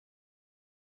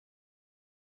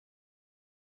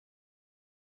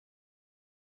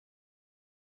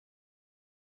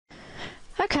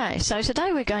Okay, so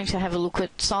today we're going to have a look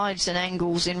at sides and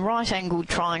angles in right-angled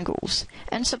triangles.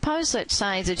 And suppose, let's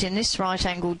say, that in this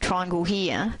right-angled triangle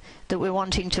here, that we're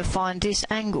wanting to find this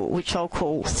angle, which I'll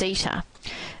call theta.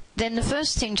 Then the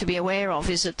first thing to be aware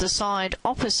of is that the side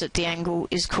opposite the angle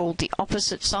is called the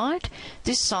opposite side.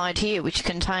 This side here, which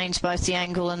contains both the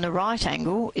angle and the right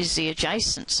angle, is the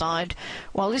adjacent side,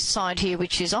 while this side here,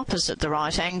 which is opposite the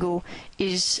right angle,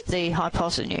 is the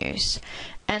hypotenuse.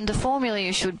 And the formula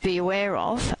you should be aware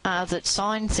of are that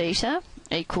sine theta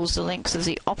equals the length of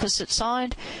the opposite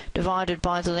side divided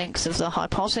by the length of the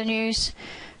hypotenuse.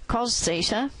 Cos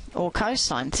theta, or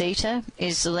cosine theta,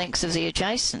 is the length of the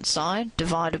adjacent side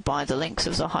divided by the length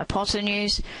of the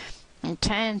hypotenuse. And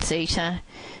tan theta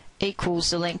equals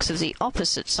the length of the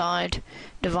opposite side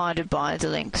divided by the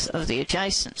length of the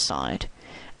adjacent side.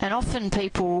 And often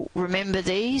people remember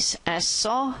these as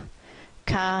so,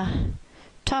 ka,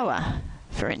 toa,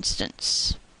 for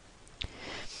instance.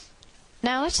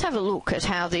 Now let's have a look at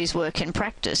how these work in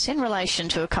practice in relation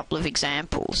to a couple of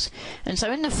examples. And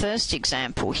so in the first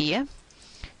example here,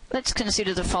 let's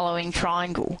consider the following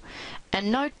triangle.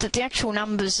 And note that the actual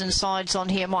numbers and sides on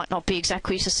here might not be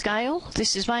exactly to scale.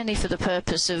 This is mainly for the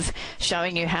purpose of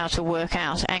showing you how to work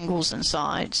out angles and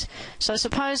sides. So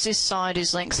suppose this side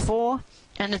is length 4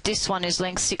 and that this one is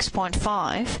length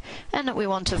 6.5 and that we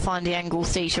want to find the angle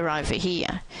theta over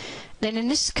here. Then in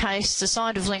this case the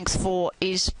side of length 4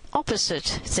 is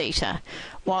opposite theta,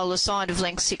 while the side of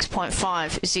length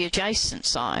 6.5 is the adjacent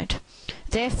side.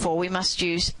 Therefore we must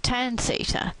use tan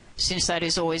theta, since that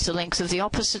is always the length of the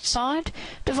opposite side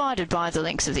divided by the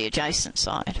length of the adjacent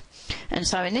side. And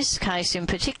so in this case in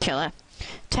particular,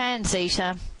 tan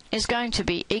theta is going to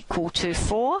be equal to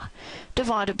 4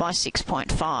 divided by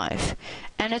 6.5.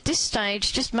 And at this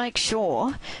stage, just make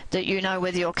sure that you know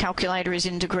whether your calculator is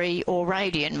in degree or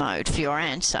radian mode for your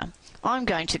answer. I'm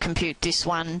going to compute this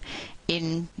one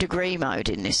in degree mode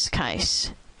in this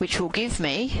case, which will give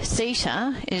me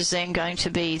theta is then going to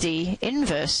be the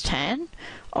inverse tan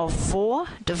of 4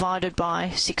 divided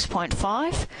by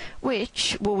 6.5,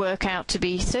 which will work out to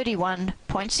be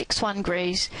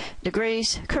 31.61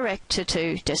 degrees, correct to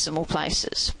 2 decimal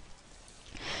places.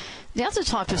 The other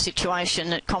type of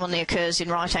situation that commonly occurs in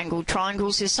right-angled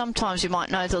triangles is sometimes you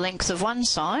might know the length of one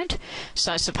side.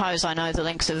 So suppose I know the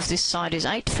length of this side is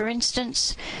 8, for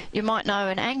instance. You might know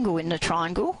an angle in the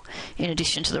triangle in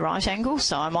addition to the right angle,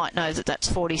 so I might know that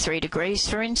that's 43 degrees,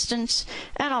 for instance,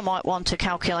 and I might want to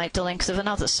calculate the length of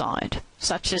another side,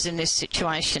 such as in this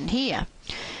situation here.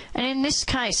 And in this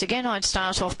case, again, I'd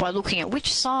start off by looking at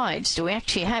which sides do we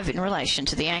actually have in relation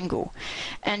to the angle.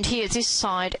 And here, this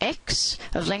side x,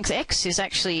 of length x, is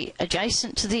actually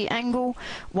adjacent to the angle,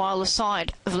 while the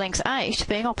side of length 8,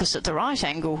 being opposite the right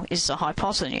angle, is the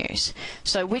hypotenuse.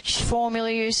 So which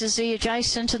formula uses the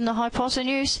adjacent and the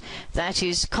hypotenuse? That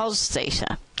is cos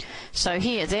theta. So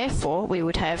here, therefore, we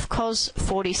would have cos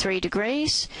 43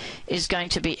 degrees is going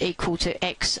to be equal to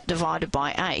x divided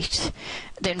by 8.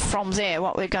 Then from there,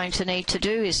 what we're going to need to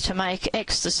do is to make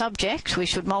x the subject. We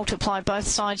should multiply both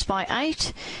sides by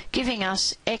 8, giving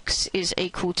us x is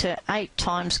equal to 8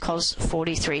 times cos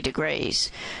 43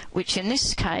 degrees, which in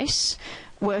this case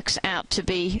works out to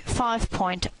be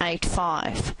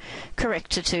 5.85,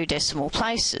 correct to 2 decimal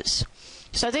places.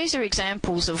 So these are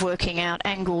examples of working out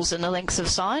angles and the length of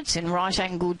sides in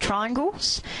right-angled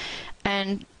triangles,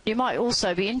 and you might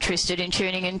also be interested in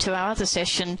tuning into our other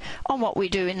session on what we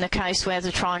do in the case where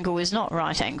the triangle is not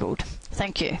right-angled.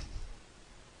 Thank you.